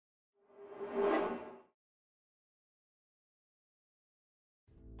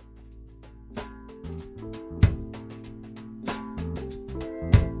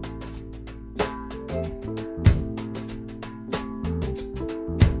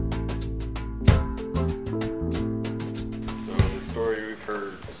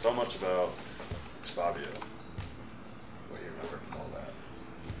so much about Fabio. What do you remember from all that?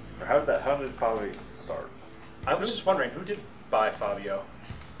 Or how did Fabio start? I was just wondering, who did buy Fabio?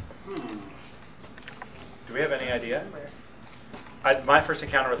 Do we have any idea? My first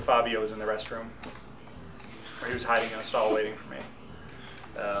encounter with Fabio was in the restroom, where he was hiding in a stall waiting for me.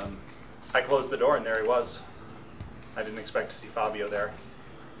 I closed the door and there he was. I didn't expect to see Fabio there.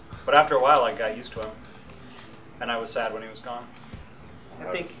 But after a while I got used to him, and I was sad when he was gone.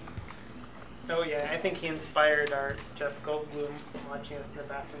 I think he inspired our Jeff Goldblum watching us in the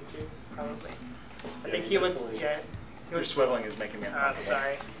bathroom too, probably. I think he was, Your swiveling is making me uncomfortable.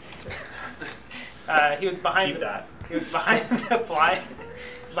 sorry. He was behind He was behind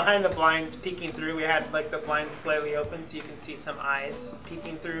the blinds peeking through. We had like the blinds slightly open so you can see some eyes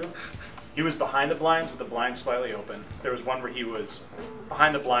peeking through. He was behind the blinds with the blinds slightly open. There was one where he was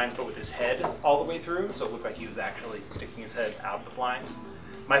behind the blinds but with his head all the way through, so it looked like he was actually sticking his head out the blinds.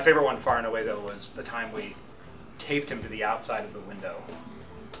 My favorite one far and away though was the time we taped him to the outside of the window.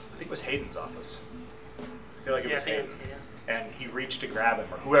 I think it was Hayden's office. I feel like it was Hayden. And he reached to grab him,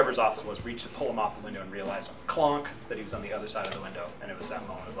 or whoever's office it was, reached to pull him off the window and realized, clonk, that he was on the other side of the window. And it was that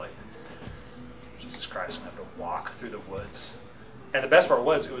moment of like, Jesus Christ, I'm going to have to walk through the woods. And the best part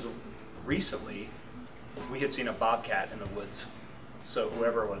was, it was recently, we had seen a bobcat in the woods. So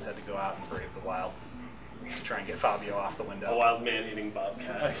whoever it was had to go out and brave the wild to try and get Fabio off the window. A wild man-eating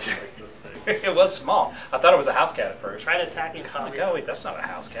bobcat. Like this big. It was small. I thought it was a house cat at first. Tried attacking I'm like, Fabio. oh wait, that's not a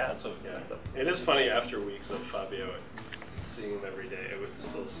house cat. So Yeah. It is funny, after weeks of Fabio, seeing him every day, it would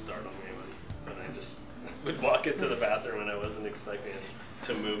still startle me when I just would walk into the bathroom and I wasn't expecting it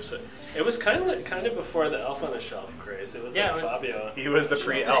to move. So it was kind of before the Elf on a Shelf craze. It was like Fabio. He was the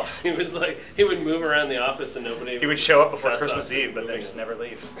pre-elf. He was like, he would move around the office and nobody. He would show up before Christmas Eve, but then just never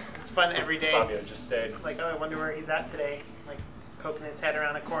leave. It's fun every day. Fabio just stayed. Like, oh, I wonder where he's at today. Like poking his head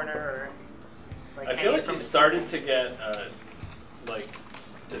around a corner, or like. I feel like he started to get like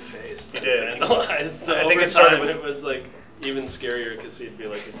defaced. He did. Vandalized. So I think over it started time, with it was like even scarier because he'd be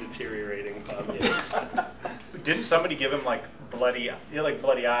like a deteriorating Fabio. Didn't somebody give him like bloody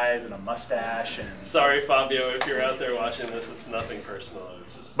eyes and a mustache? And Sorry, Fabio, if you're out there watching this, it's nothing personal.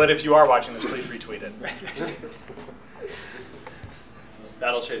 It's just. But if you are watching this, please retweet it.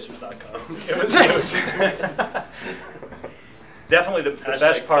 Battlechasers.com. It was definitely the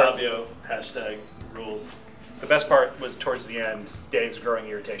best part. Fabio, hashtag rules. The best part was towards the end, Dave's growing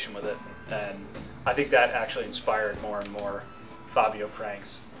irritation with it, and I think that actually inspired more and more Fabio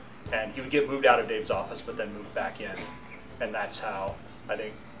pranks. And he would get moved out of Dave's office, but then moved back in, and that's how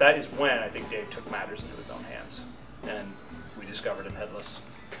that is when I think Dave took matters into his own hands, and we discovered him headless.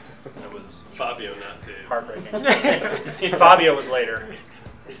 It was Fabio, not Dave. Heartbreaking. Fabio was later.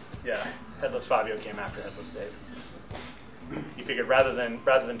 Yeah, headless Fabio came after headless Dave. He figured rather than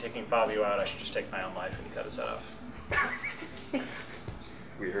taking Fabio out, I should just take my own life, and he cut his head off.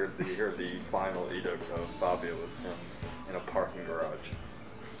 We heard the final edict of Fabio was him in a parking garage.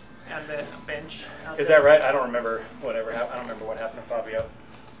 And the bench. Is that right? I don't remember whatever happened. I don't remember what happened to Fabio.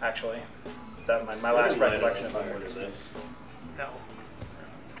 Actually, that my last recollection of him was this. No.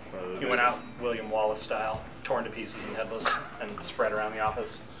 He went out William Wallace style, torn to pieces and headless, and spread around the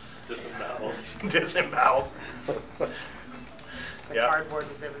office. Disemboweled. Disemboweled. The Yeah. cardboard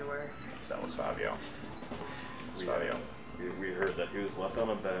was everywhere. That was Fabio. We heard that he was left on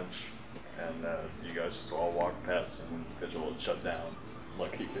a bench, and you guys just all walked past him and Vigil had shut down.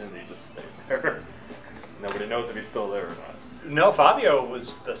 Like he just stayed there. Nobody knows if he's still there or not. No, Fabio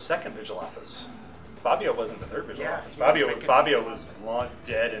was the second Vigil office. Fabio wasn't the third Vigil office. Fabio was long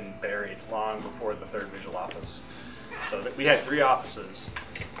dead and buried long before the third Vigil office. So we had 3 offices.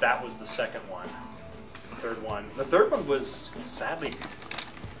 That was the second one. The third one was sadly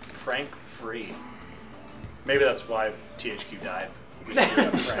prank free. Maybe that's why THQ died. We didn't do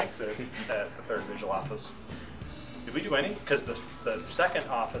enough pranks at the third Vigil office. Did we do any? Because the second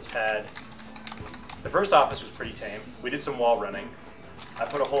office had. The first office was pretty tame. We did some wall running. I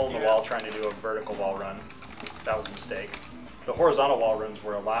put a hole in the wall trying to do a vertical wall run. That was a mistake. The horizontal wall runs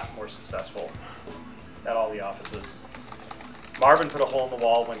were a lot more successful at all the offices. Marvin put a hole in the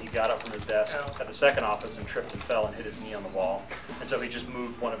wall when he got up from his desk at the second office and tripped and fell and hit his knee on the wall. And so he just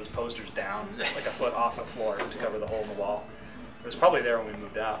moved one of his posters down like a foot off the floor to cover the hole in the wall. It was probably there when we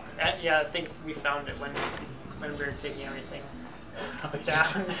moved out. Yeah, I think we found it when we were taking everything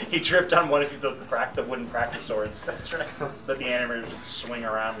down. He tripped on one of the wooden practice swords. That's right. That the animators would swing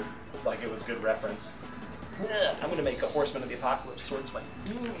around like it was good reference. I'm going to make a Horseman of the Apocalypse swordsman.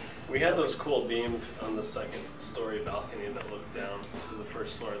 We had those cool beams on the second story balcony that looked down to the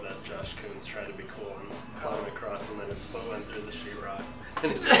first floor that Josh Coons tried to be cool and climbed across, and then his foot went through the sheetrock.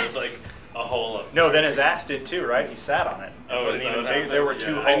 and he's got like a hole up. No, then his ass did too, right? He sat on it. Oh, is that what happened? There were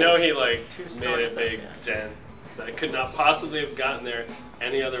two holes. I know he like Two made a stories big up, yeah. dent that could not possibly have gotten there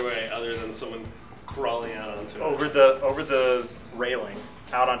any other way other than someone crawling out onto it. Over the railing,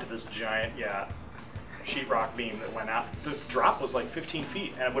 out onto this giant, sheetrock beam that went out. The drop was like 15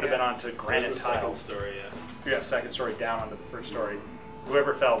 feet, and it would have been onto That granite was the second tiles. story, yeah. Yeah, second story down onto the first story.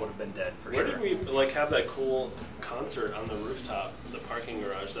 Whoever fell would have been dead for Where sure. did we like have that cool concert on the rooftop, the parking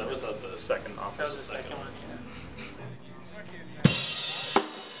garage? That was at the Second That office. was the second one. Yeah.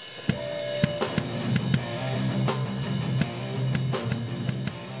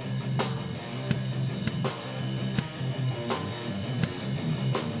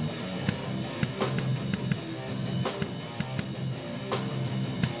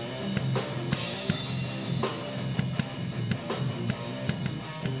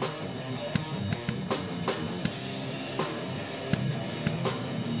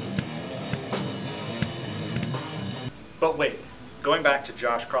 But wait, going back to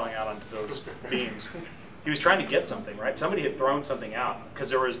Josh crawling out onto those beams, he was trying to get something, right? Somebody had thrown something out because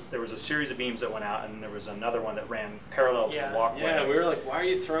there was a series of beams that went out, and there was another one that ran parallel to Yeah. the walkway. Yeah, we were like, why are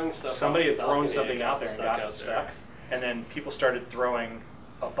you throwing stuff? Somebody off had the thrown balcony something out there and got out stuck, there. and then people started throwing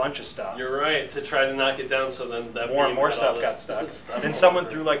a bunch of stuff. You're right, to try to knock it down so then that More and beam more had stuff all got this stuck. stuff Then all someone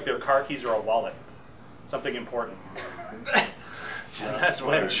over threw it. like their car keys or a wallet, something important. And that's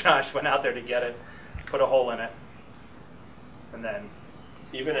when Josh went out there to get it, put a hole in it, and then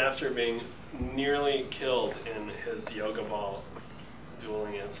Even after being nearly killed in his yoga ball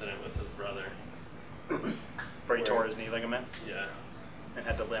dueling incident with his brother. where he tore his knee ligament Yeah. and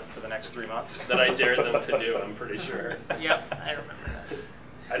had to limp for the next 3 months. That I dared them to do, I'm pretty sure. Yep, I remember that.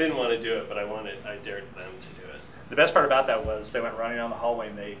 I didn't want to do it, but I dared them to do it. The best part about that was they went running down the hallway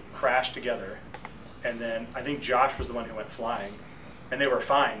and they crashed together. And then I think Josh was the one who went flying. And they were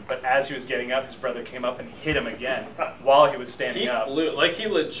fine, but as he was getting up, his brother came up and hit him again while he was standing He up. flew, like he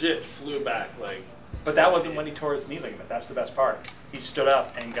legit flew back, like. But that wasn't when he tore his knee ligament. That's the best part. He stood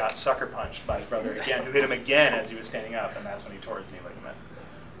up and got sucker punched by his brother again, who hit him again as he was standing up, and that's when he tore his knee ligament.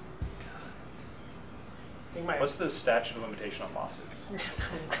 I think my What's the statute of limitation on lawsuits? He's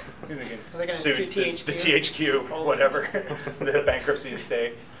gonna They're gonna sue sue the THQ. THQ, whatever, the bankruptcy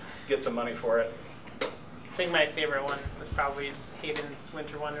estate, get some money for it. I think my favorite one was probably Hayden's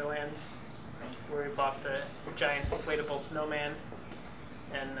Winter Wonderland, where we bought the giant inflatable snowman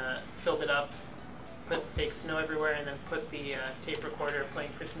and filled it up, put fake snow everywhere, and then put the tape recorder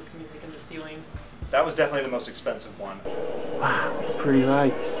playing Christmas music in the ceiling. That was definitely the most expensive one. Wow, pretty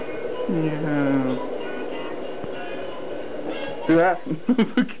lights. Yeah. Do that.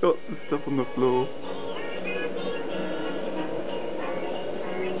 Got the stuff on the floor.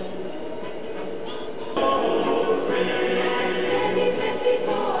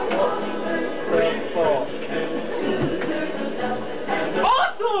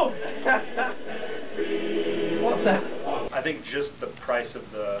 What's that? I think just the price of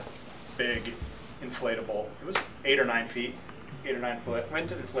the big inflatable, it was 8 or 9 feet, 8 or 9 foot Went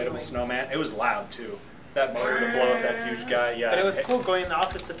to the inflatable ceiling. snowman. It was loud too. That motor to blow up that huge guy, yeah. But it was cool going in the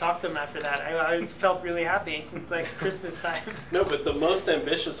office to talk to him after that. I always felt really happy. It's like Christmas time. No, but the most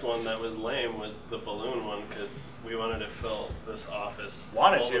ambitious one that was lame was the balloon one because we wanted to fill this office.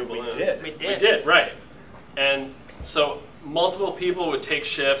 Wanted full to, of we balloons. did. We We did. did, right. And so multiple people would take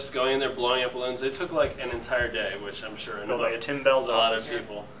shifts going in there blowing up balloons. It took like an entire day, which I'm sure Filled like a Tim Bell's a lot of office.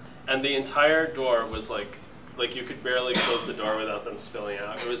 people. And the entire door was like you could barely close the door without them spilling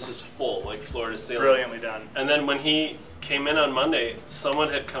out. It was just full, like floor to ceiling. Brilliantly done. And then when he came in on Monday, someone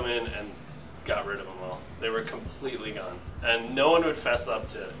had come in and got rid of them all. They were completely gone. And no one would fess up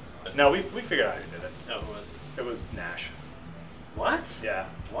to it. No, we figured out who did it. Oh, who was it? It was Nash. What? Yeah.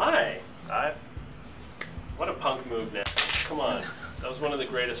 Why? What a punk move, Nick. Come on. That was one of the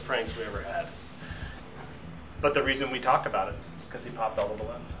greatest pranks we ever had. But the reason we talked about it is because he popped all the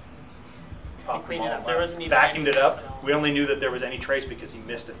balloons. Popped cleaned them it all up. There out. wasn't even Vacuumed any it up. trace at all. We only knew that there was any trace because he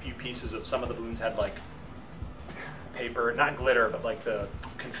missed a few pieces of some of the balloons had like paper, not glitter, but like the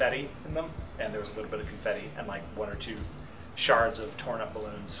confetti in them. And there was a little bit of confetti and like 1 or 2 shards of torn up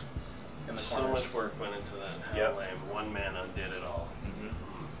balloons in the So corners. much work went into that. How Yep. lame. One man undid it all.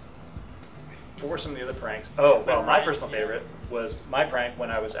 What were some of the other pranks? Oh, well, my personal favorite was my prank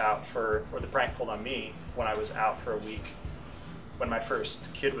when I was out or the prank pulled on me when I was out for a week. When my first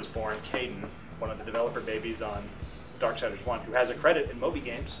kid was born, Caden, one of the developer babies on Darksiders 1, who has a credit in Moby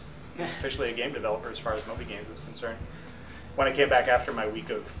Games. He's officially a game developer as far as Moby Games is concerned. When I came back after my week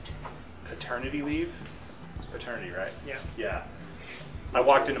of paternity leave, it's paternity, right? Yeah. Yeah. I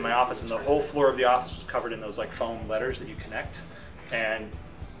walked into my office and the whole floor of the office was covered in those like foam letters that you connect. and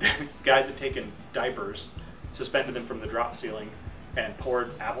guys had taken diapers, suspended them from the drop ceiling, and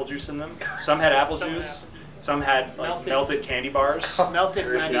poured apple juice in them. Some had apple juice. Some had like melted candy bars, melted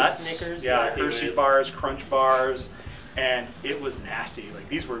nuts, Snickers, Hershey bars, Crunch bars, and it was nasty. Like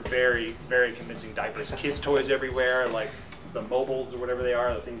these were very, very convincing diapers. Kids' toys everywhere, like the mobiles or whatever they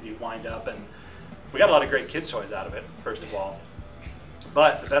are, the things you wind up, and we got a lot of great kids' toys out of it. First of all,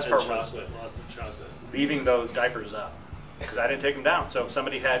 but the best part was lots of chocolate. Leaving those diapers up because I didn't take them down. So if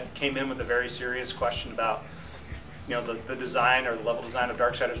somebody came in with a very serious question about, you know, the design or the level design of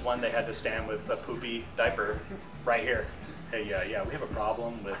Darksiders 1, they had to stand with a poopy diaper right here. Hey, yeah, we have a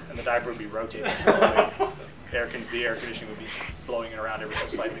problem with, and the diaper would be rotating slowly. The air conditioning would be blowing it around ever so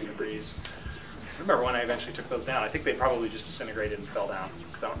slightly in the breeze. I remember when I eventually took those down. I think they probably just disintegrated and fell down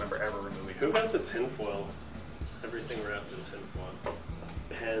because I don't remember ever removing them. Who got the tinfoil? Everything wrapped in tinfoil.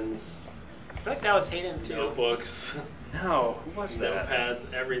 Pens. I feel like that was Hayden too. Notebooks. No, who was that?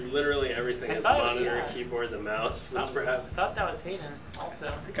 Notepads, literally everything. His monitor, keyboard, the mouse was wrapped. I thought that was Hayden also.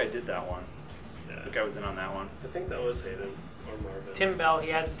 I think I did that one. Yeah. I think I was in on that one. I think that was Hayden or Marvin. Tim Bell, he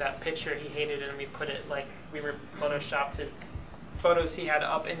had that picture, he hated it, and we put it like, we photoshopped his photos he had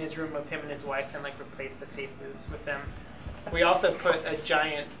up in his room of him and his wife and like replaced the faces with them. We also put a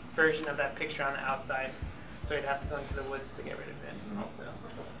giant version of that picture on the outside, so we'd have to go into the woods to get rid of it also.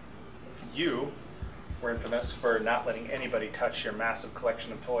 You were infamous for not letting anybody touch your massive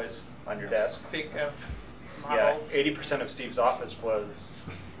collection of toys on your desk. Big of models. Yeah, 80% of Steve's office was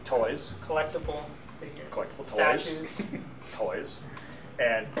toys. Collectible figures. Collectible Statues. Toys.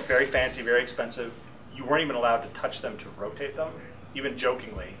 And very fancy, very expensive. You weren't even allowed to touch them to rotate them. Even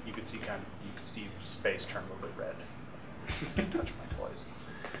jokingly, you could see Steve's face turn a little bit red. Don't touch my toys.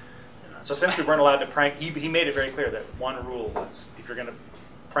 So since we weren't allowed to prank, he made it very clear that one rule was if you're going to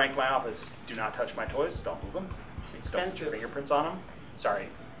prank my office, do not touch my toys, don't move them. Don't put your fingerprints on them. Sorry,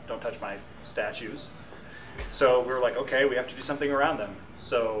 don't touch my statues. So we were like, okay, we have to do something around them.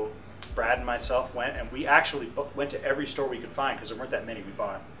 So Brad and myself went, and we actually went to every store we could find, because there weren't that many. We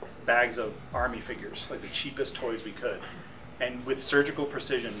bought bags of army figures, like the cheapest toys we could. And with surgical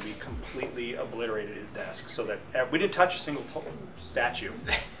precision, we completely obliterated his desk so that we didn't touch a single statue.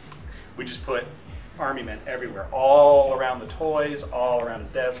 We just put army men everywhere, all around the toys, all around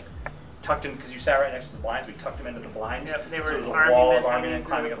his desk, tucked in, because you sat right next to the blinds, we tucked him into the blinds. Yep, they were so there's a army wall men of army men hanging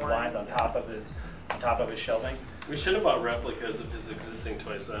climbing up through the the blinds on top of his shelving. We should have bought replicas of his existing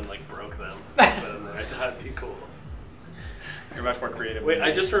toys then, like broke them. That'd be cool. You're much more creative. Wait,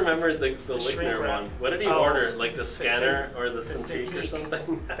 I just remembered the Lickner wrap. one. What did he order? Like the scanner or the Cintiq or Cintiq.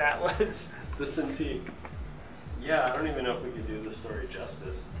 something? That was. The Cintiq. Yeah, I don't even know if we could do the story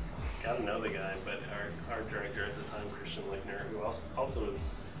justice. Gotta know the guy, but our art director at the time, Christian Lickner, who also was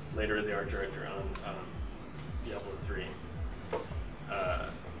later the art director on Diablo 3,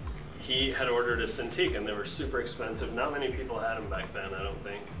 he had ordered a Cintiq, and they were super expensive. Not many people had them back then, I don't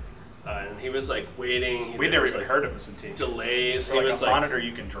think. And he was like waiting. We'd never even heard of a Cintiq. Delays. So he was a monitor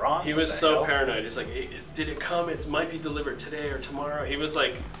you can draw. He was so paranoid. He's like, did it come? It might be delivered today or tomorrow. He was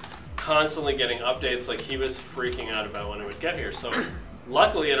like constantly getting updates. Like he was freaking out about when it would get here. So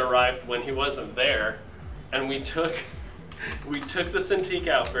luckily it arrived when he wasn't there, and we took the Cintiq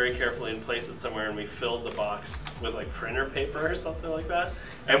out very carefully and placed it somewhere, and we filled the box with like printer paper or something like that.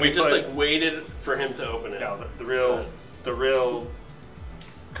 And we just like waited for him to open it. No, the real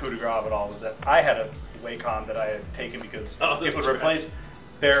coup de grace of it all was that I had a Wacom that I had taken because people would replace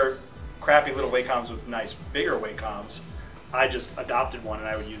their crappy little Wacoms with nice bigger Wacoms. I just adopted one, and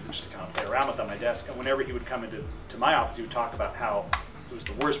I would use it just to kind of play around with on my desk. And whenever he would come into my office, he would talk about how it was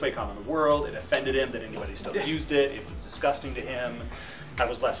the worst Wacom in the world. It offended him that anybody still used it. It was disgusting to him. I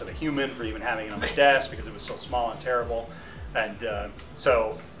was less of a human for even having it on my desk because it was so small and terrible. And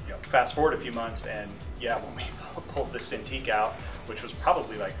so, fast forward a few months, and yeah, when we pulled the Cintiq out, which was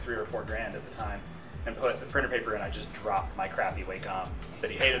probably like $3 or $4 grand at the time, and put the printer paper in, I just dropped my crappy Wacom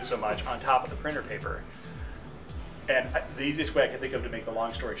that he hated so much on top of the printer paper. And the easiest way I could think of to make the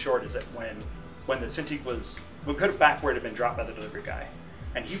long story short is that when the Cintiq we put it back where it had been dropped by the delivery guy,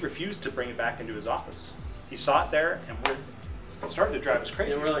 and he refused to bring it back into his office. He saw it there, and it started to drive us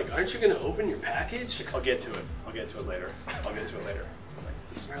crazy. And we're like, aren't you going to open your package? I'll get to it. I'll get to it later.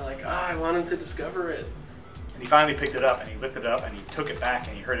 We're like, I want him to discover it. And he finally picked it up, and he lifted it up, and he took it back,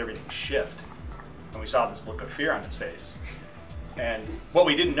 and he heard everything shift. And we saw this look of fear on his face. And what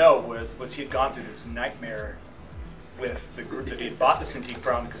we didn't know was he had gone through this nightmare with the group that he had bought the Cintiq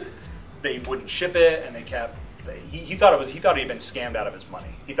from, because they wouldn't ship it, and he thought he had been scammed out of his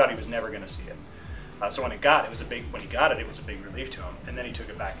money. He thought he was never going to see it. So when he got it, it was a big relief to him. And then he took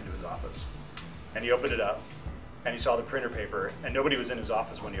it back into his office, and he opened it up, and he saw the printer paper, and nobody was in his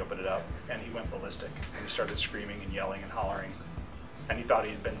office when he opened it up, and he went ballistic, and he started screaming and yelling and hollering, and he thought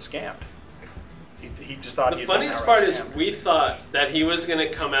he had been scammed. He just thought The funniest part is we thought that he was going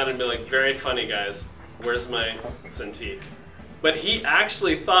to come out and be like, very funny guys, where's my Cintiq? But he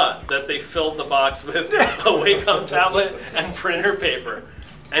actually thought that they filled the box with a Wacom tablet and printer paper.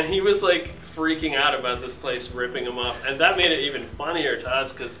 And he was like freaking out about this place ripping him off. And that made it even funnier to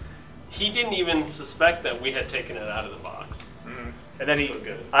us because he didn't even suspect that we had taken it out of the box. Mm-hmm. And then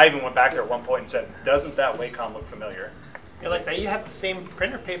I even went back there at one point and said, doesn't that Wacom look familiar? You're like, that you have the same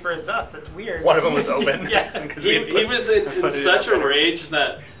printer paper as us. That's weird. One of them was open. Yeah. He was in such a rage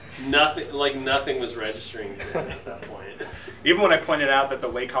that nothing was registering to him at that point. Even when I pointed out that the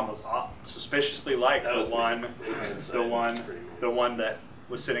Wacom was suspiciously like the one that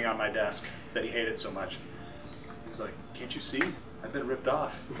was sitting on my desk that he hated so much. He was like, "Can't you see? I've been ripped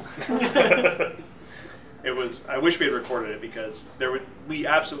off." It was. I wish we had recorded it because we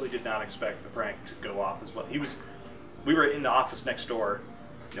absolutely did not expect the prank to go off as well. We were in the office next door,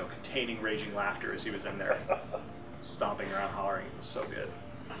 containing raging laughter as he was in there, stomping around, hollering. It was so good.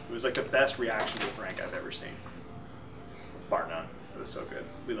 It was like the best reaction to a prank I've ever seen, bar none. It was so good.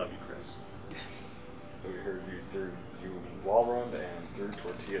 We love you, Chris. So we heard you wall run and threw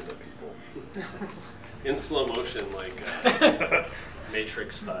tortillas at people. In slow motion, like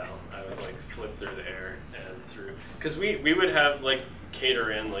Matrix style. I would like flip through the air and through. Because we would have like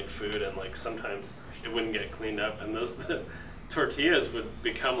cater in like food and like sometimes it wouldn't get cleaned up and the tortillas would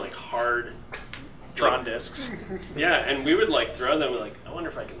become like hard Tron discs. Yeah, and we would like throw them like, I wonder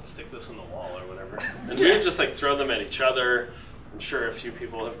if I can stick this in the wall or whatever. And we would just like throw them at each other. I'm sure a few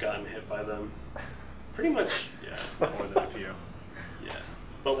people have gotten hit by them. Pretty much, yeah. More than a few. Yeah.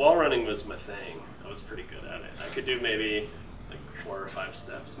 But wall running was my thing. I was pretty good at it. I could do maybe like 4 or 5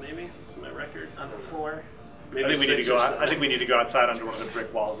 steps maybe. This is my record. On the floor. Maybe I think we need to 6 go or out. 7. I think we need to go outside under one of the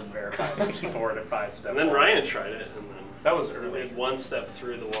brick walls and verify it's 4 to 5 steps. And then Ryan tried it, and then that was we early. did 1 step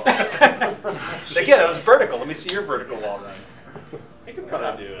through the wall. Again, that was vertical. Let me see your vertical wall run. I could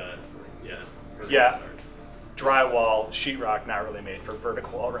probably do a Yeah. Drywall, sheetrock, not really made for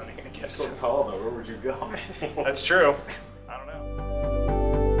vertical wall running. I guess. So tall though, where would you go? That's true. I don't know.